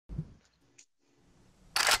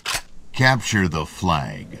Capture the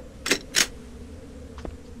flag.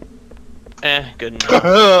 Good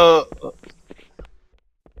enough.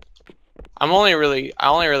 I only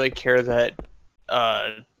really care that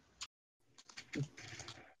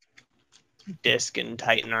Disc and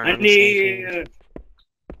Titan are on the same team.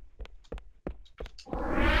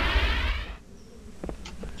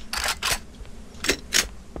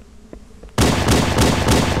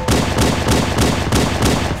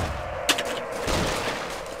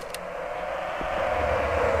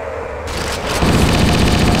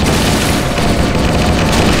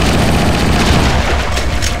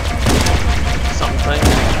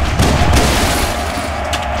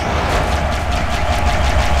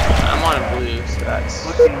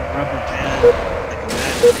 Fucking rubber band.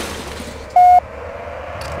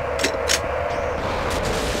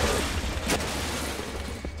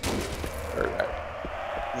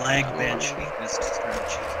 Lag banshee is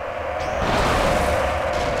strange.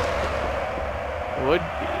 Would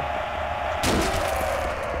be.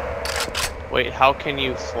 Wait, how can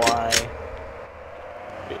you fly?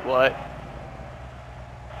 Wait, what?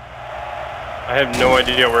 I have no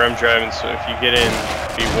idea where I'm driving, so if you get in,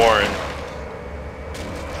 be warned.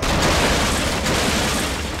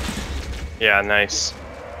 Yeah, nice.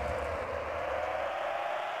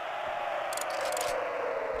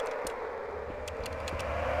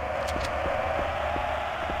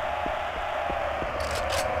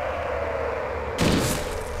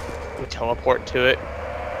 We teleport to it.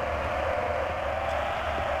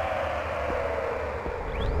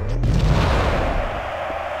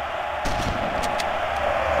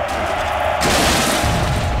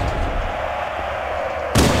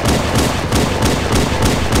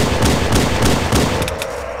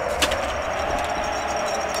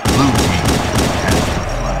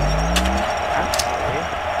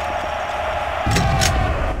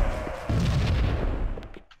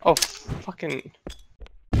 Oh, fucking...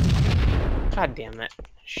 God damn it.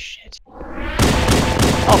 Shit.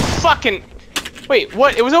 Oh, fucking... Wait,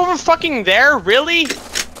 what? It was over fucking there? Really?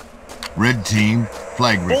 Red team,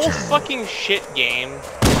 flag return. Bull fucking shit game.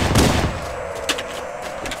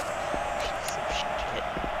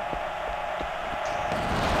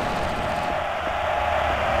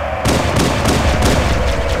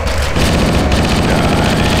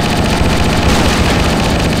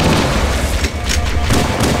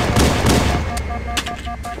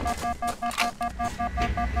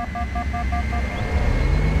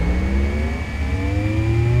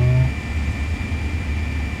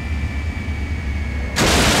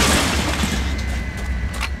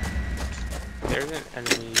 There's an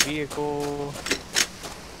enemy vehicle.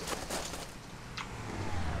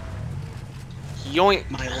 Yoink!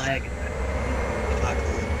 My lag. Fuck.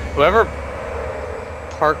 Whoever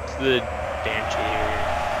parked the Banshee here.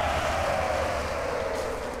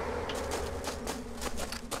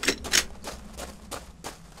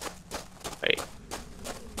 Wait.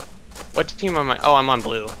 What team am I? Oh, I'm on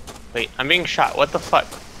blue. Wait, I'm being shot. What the fuck?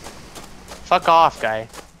 Fuck off, guy.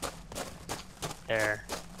 There.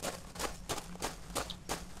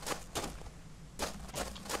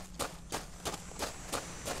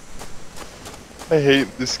 I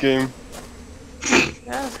hate this game.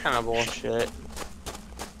 That's kind of bullshit.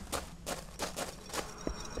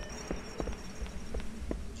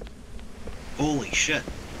 Holy shit.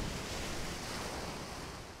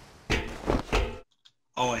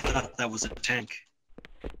 Oh, I thought that was a tank.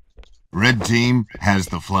 Red team has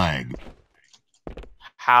the flag.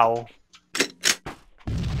 How?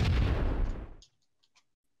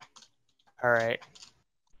 Alright.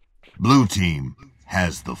 Blue team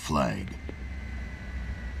has the flag.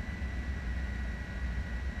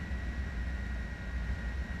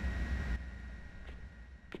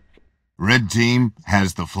 Red team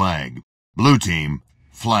has the flag. Blue team,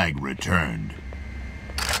 flag returned.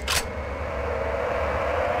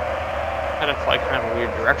 Had to fly kind of a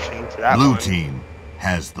weird direction for that Blue one. team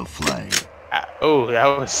has the flag. Oh, that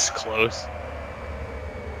was close.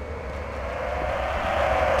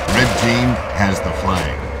 Red team has the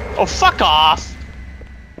flag. Oh, fuck off!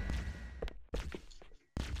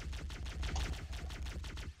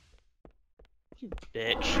 You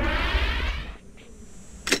bitch.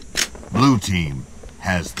 Blue team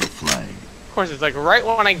has the flag. Of course, it's like right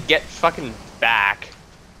when I get fucking back.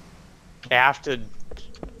 I have to...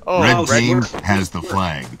 Oh, Red team work. has the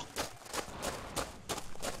flag.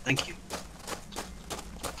 Thank you.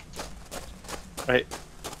 Right.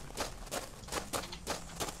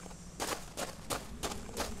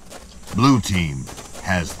 Blue team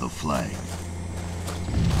has the flag.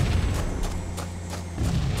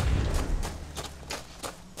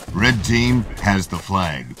 Red team has the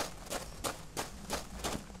flag.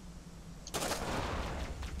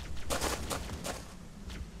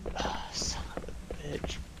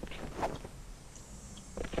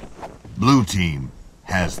 Blue team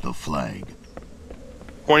has the flag.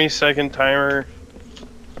 20-second timer.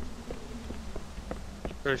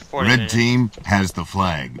 There's 40 Red minutes. team has the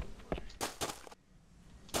flag.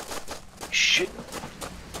 Shit.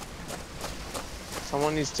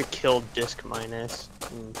 Someone needs to kill Disc Minus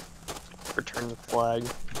and return the flag.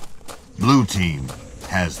 Blue team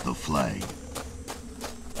has the flag.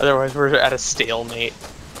 Otherwise, we're at a stalemate.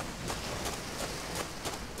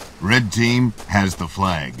 Red team has the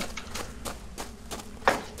flag.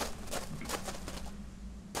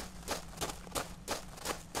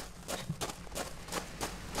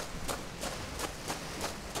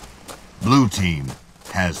 Blue team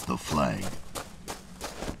has the flag.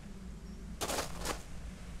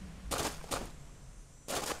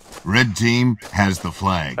 Red team has the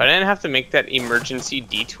flag. If I didn't have to make that emergency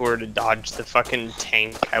detour to dodge the fucking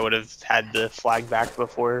tank, I would have had the flag back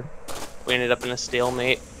before we ended up in a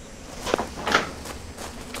stalemate.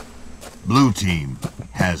 Blue team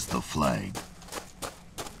has the flag.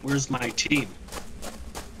 Where's my team?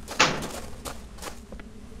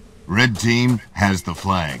 Red team has the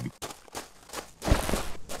flag.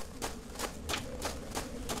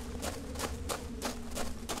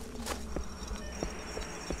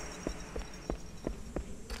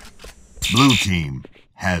 Blue team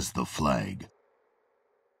has the flag.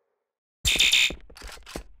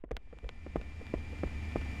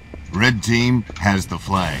 Red team has the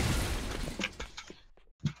flag.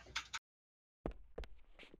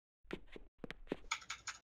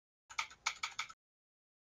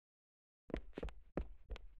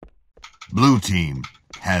 Blue team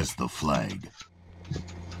has the flag.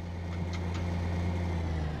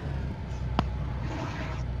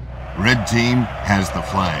 Red team has the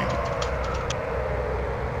flag.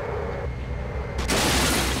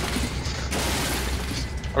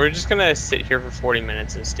 Are we just gonna sit here for 40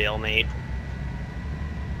 minutes and stalemate?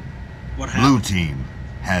 What Blue happened? team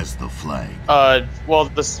has the flag. Well,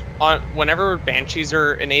 whenever Banshees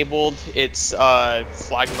are enabled, it's,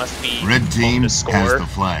 flag must be Red team to has score, the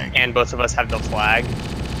flag. and both of us have the flag,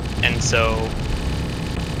 and so...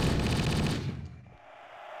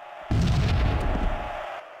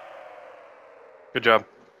 Good job.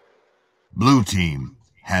 Blue team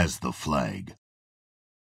has the flag.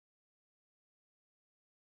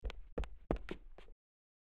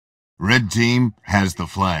 Red team has the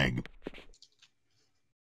flag.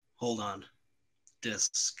 Hold on.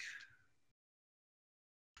 Disc.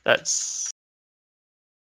 That's...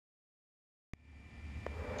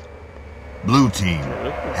 Blue team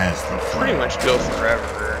has the pretty flag. much go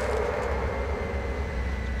forever.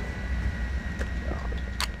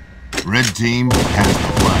 Red team has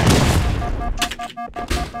the flag.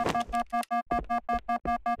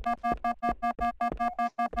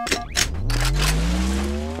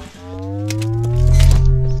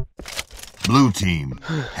 Blue team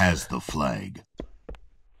has the flag.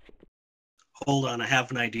 Hold on, I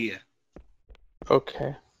have an idea.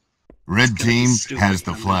 Okay. Red It's gonna be team stupid, has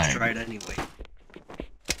the I'm gonna try flag. it anyway.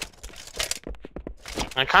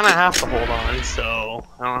 I kind of have to hold on, so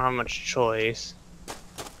I don't have much choice.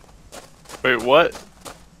 Wait, what?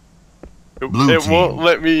 Blue It won't team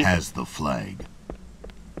let me. has the flag.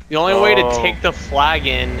 The only way to Oh. take the flag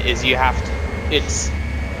in is you have to... It's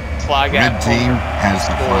flag Red at team home has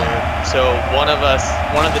the score. flag. So one of the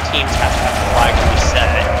teams has to have the flag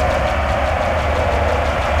reset.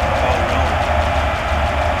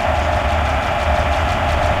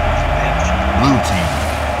 Blue team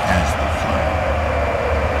has the flag.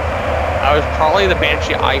 I was probably the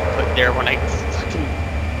Banshee I put there when I fucking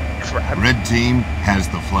grabbed. Red team has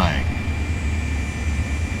the flag.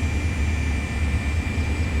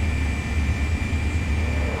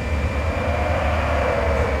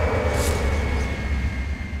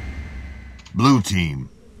 Blue team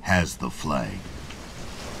has the flag.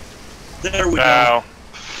 There we go. Ow.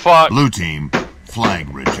 Fuck. Blue team, flag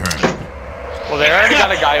returned. Well, they already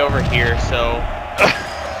got a guy over here, so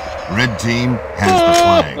Red team has the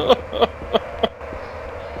flag.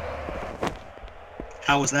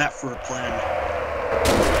 How was that for a plan?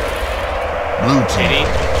 Blue team Kitty.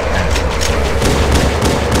 has the flag.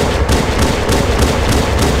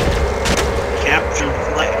 Capture the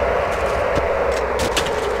flag.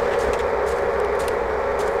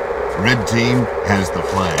 Red team has the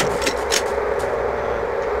flag.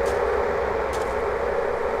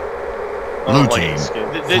 Blue like team this game.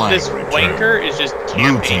 flag this returned. wanker is just Blue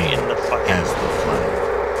camping team in the fucking... has the flag.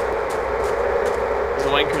 The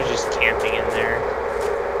wanker's just camping in there.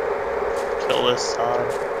 Kill this sod.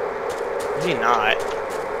 Is he not?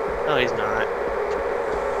 No, he's not.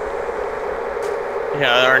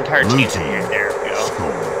 Yeah, our entire Blue team's team here. There we go.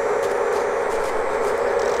 score.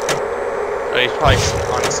 Oh, he's probably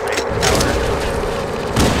on a sniper tower.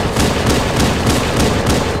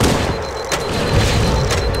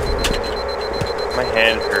 My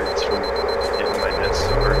hand hurts from hitting my death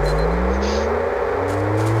sword.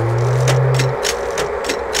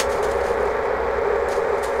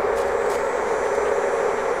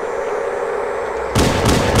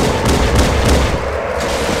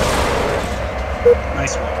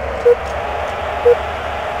 Nice one.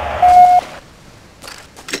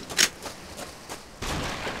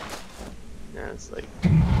 Yeah, it's like.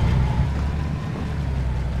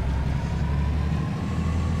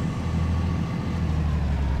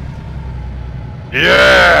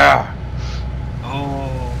 Yeah!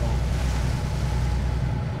 Oh.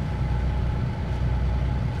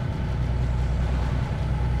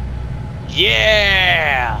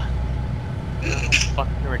 Yeah! How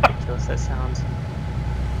fucking ridiculous that sounds.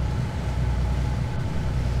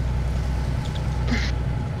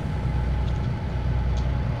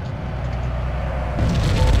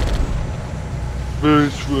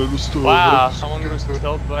 Wow, someone was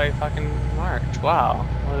killed by fucking March. Wow,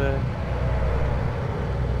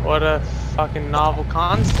 what a fucking novel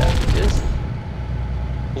concept. Just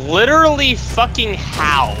literally fucking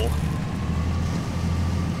how?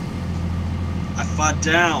 I fought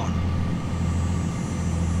down.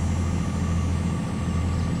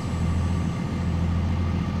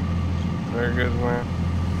 There goes my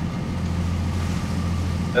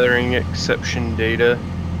feathering exception data.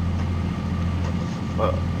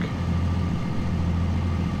 Fuck.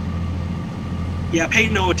 Yeah, pay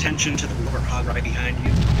no attention to the warthog right behind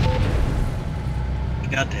you.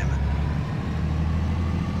 God damn it.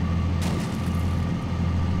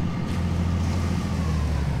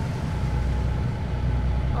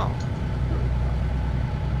 Oh.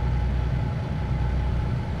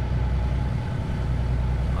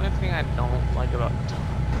 Only thing I don't like about I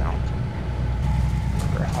don't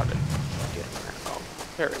remember how to get in there. Oh,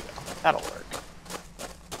 there we go. That'll work.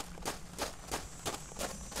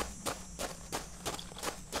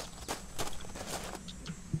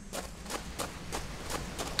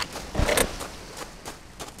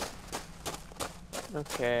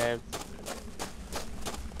 Okay.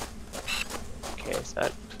 Okay, so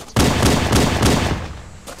that.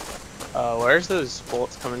 Where's those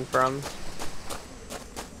bullets coming from?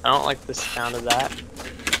 I don't like the sound of that.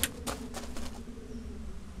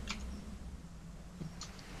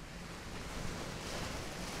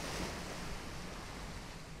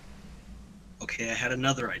 Okay, I had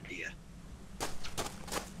another idea.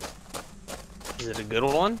 Is it a good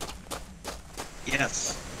one?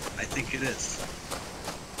 Yes, I think it is.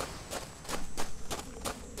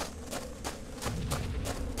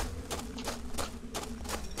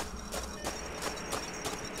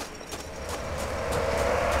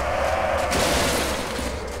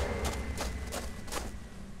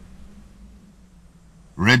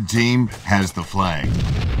 Red team has the flag.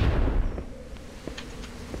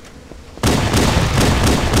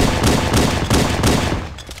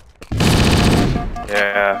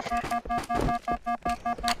 Yeah.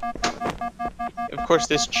 Of course,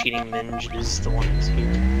 this cheating ninja is the one who's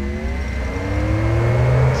here.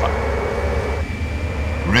 Fuck.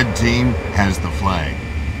 Red team has the flag.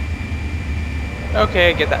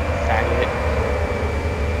 Okay, get that faggot.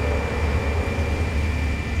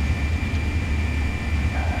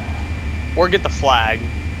 Or get the flag. Red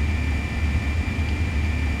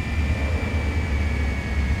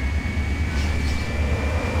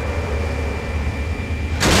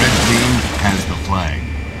team has the flag.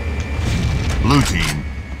 Blue team,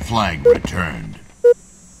 flag returned.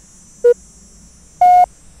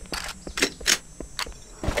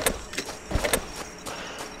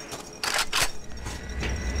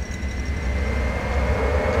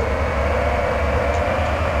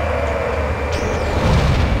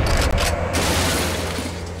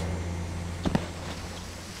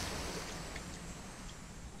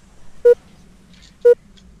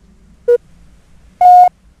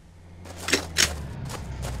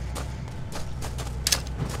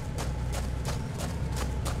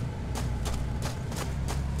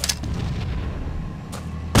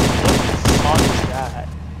 What the fuck is that?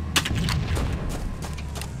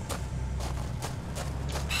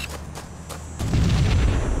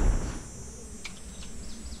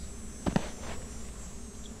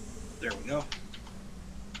 There we go.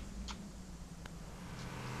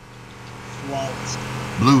 Flawless.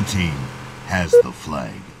 Blue team has the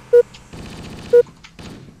flag.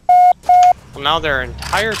 Well, now their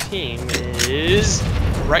entire team is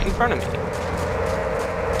right in front of me.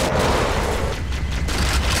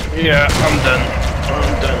 Yeah, I'm done.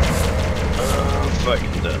 I'm done. I'm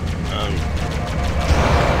fucking done.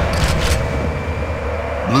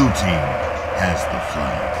 Blue team has the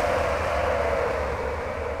flag.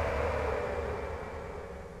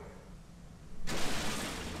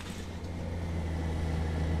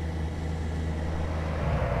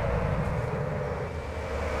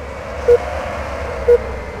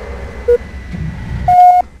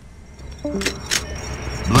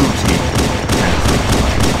 Blue team has the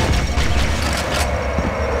flag.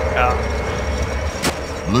 Yeah.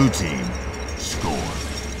 Blue team scored.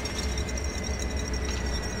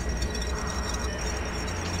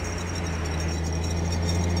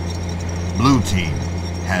 Blue team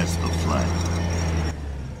has the flag.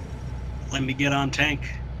 Let me get on tank.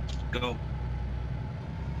 Go.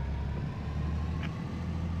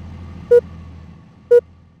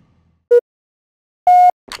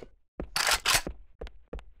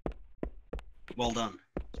 Well done.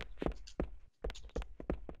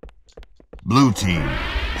 Blue team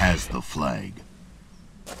has the flag.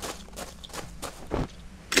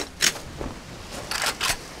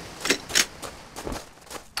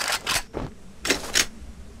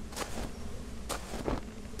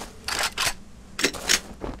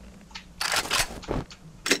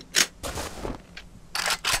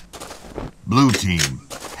 Blue team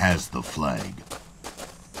has the flag.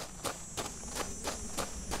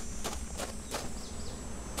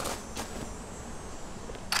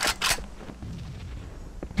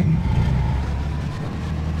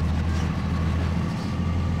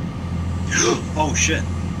 Oh shit.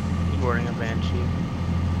 Boarding a Banshee.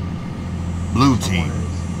 Blue team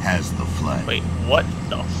has the flag. Wait, what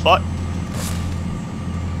the fuck?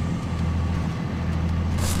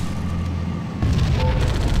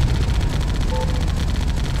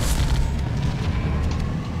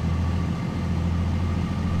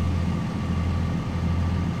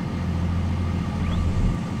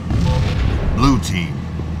 Blue team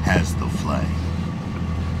has the flag.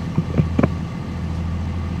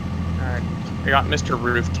 Alright. I got Mr.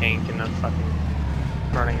 Roof Tank in the fucking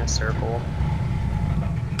running a circle.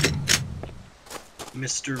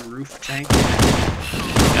 Mr. Roof Tank.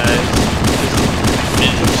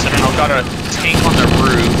 I've got a tank on the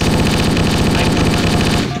roof.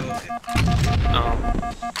 Oh.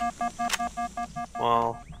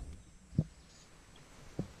 Well.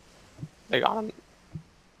 They got him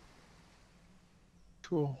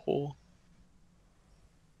to a hole.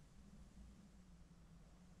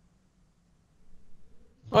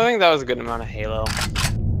 Well, I think that was a good amount of Halo.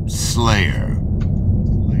 Slayer.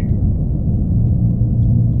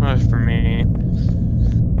 That was for me.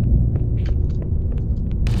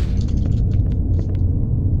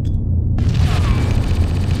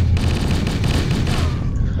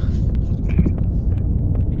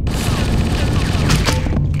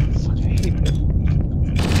 Fuck, I hate it.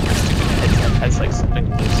 It has like something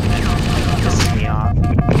loose in it. It pisses me off.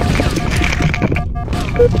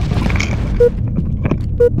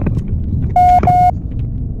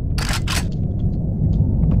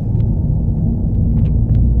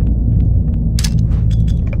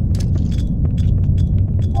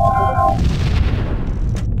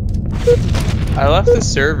 I left the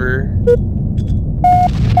server.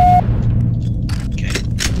 Okay.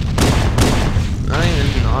 Not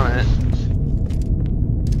even on it.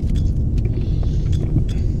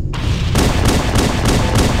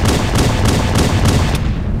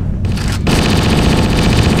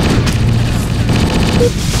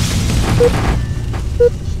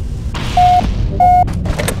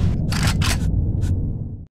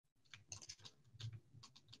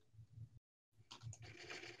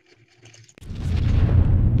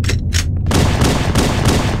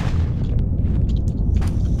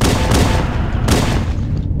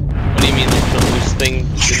 What do you mean, like the loose thing in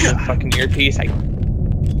the fucking earpiece? I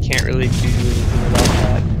can't really do anything about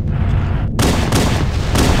that.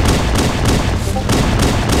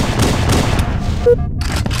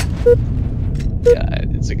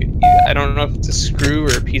 Yeah, it's like I don't know if it's a screw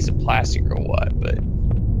or a piece of plastic or what, but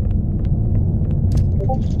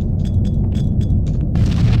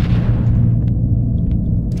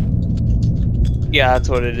yeah, that's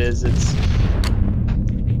what it is. It's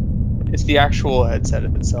the actual headset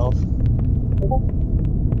itself. So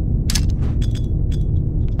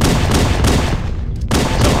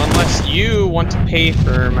unless you want to pay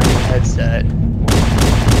for my new headset,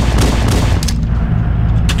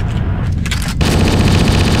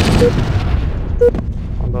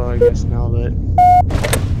 although I guess now that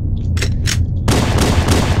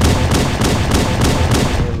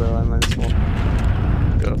Halo, I might as well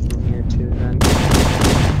go from here too then.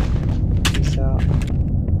 Peace out.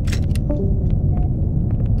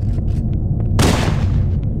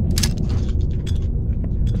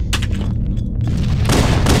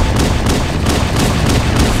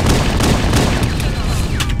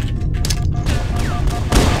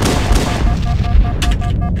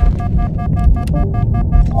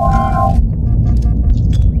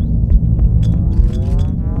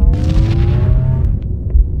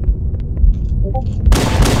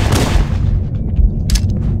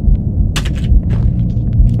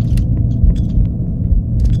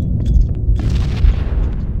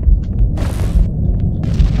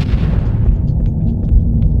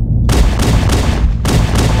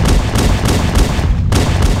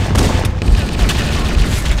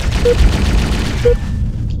 I'm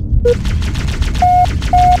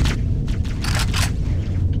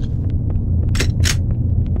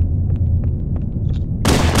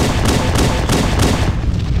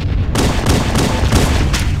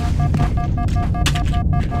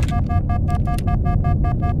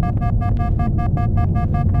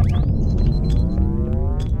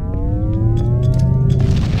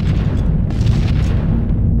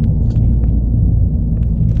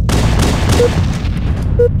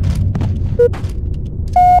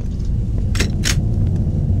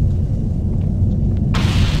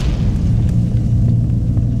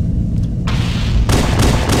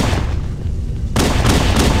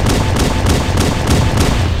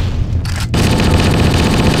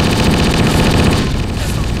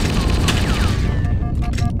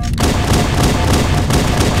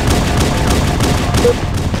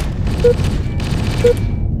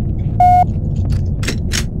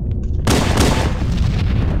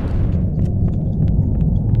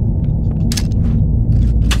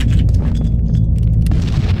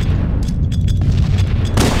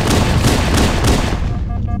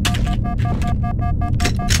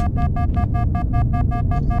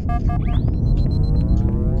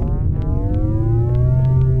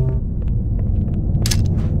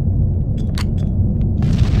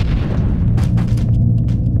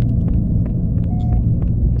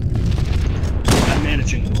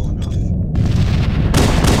managing well enough.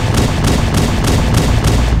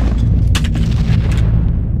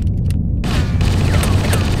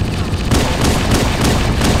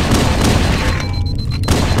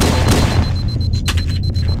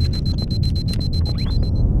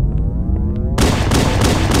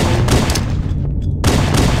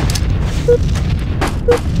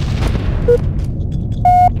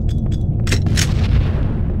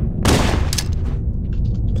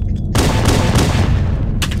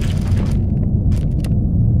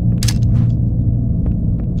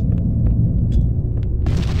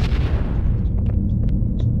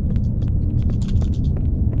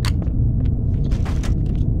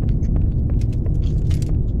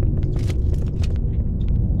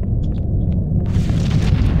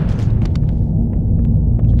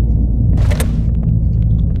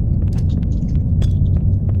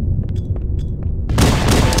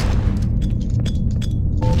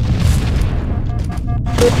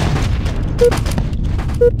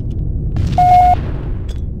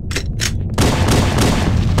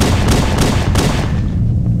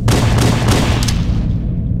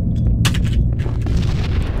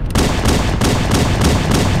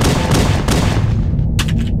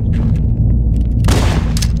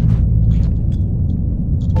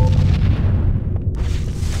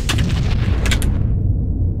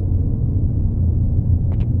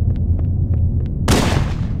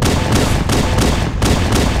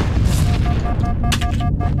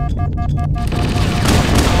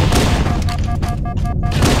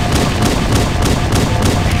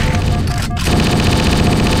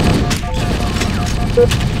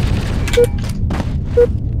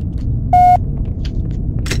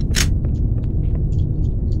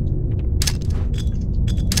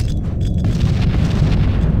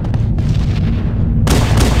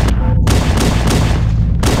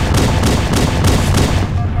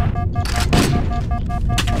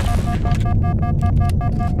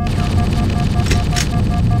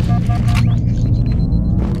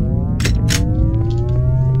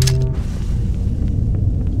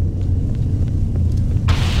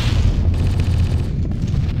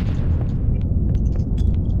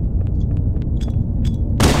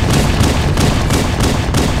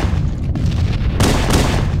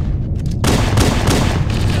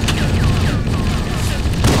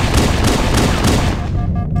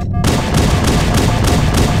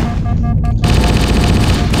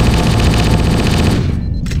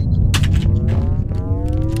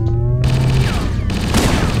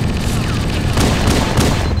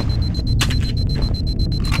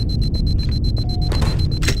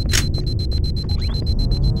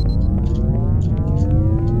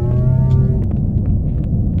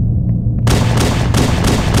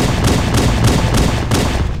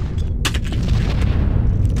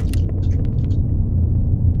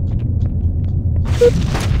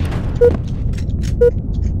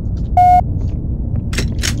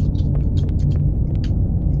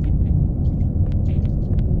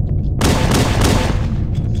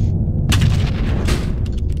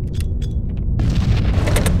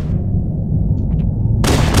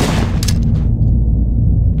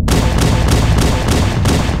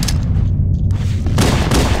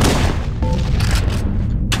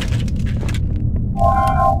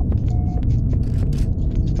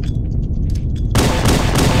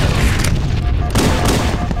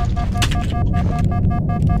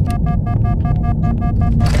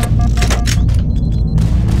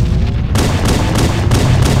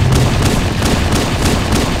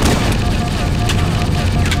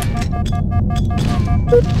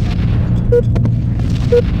 You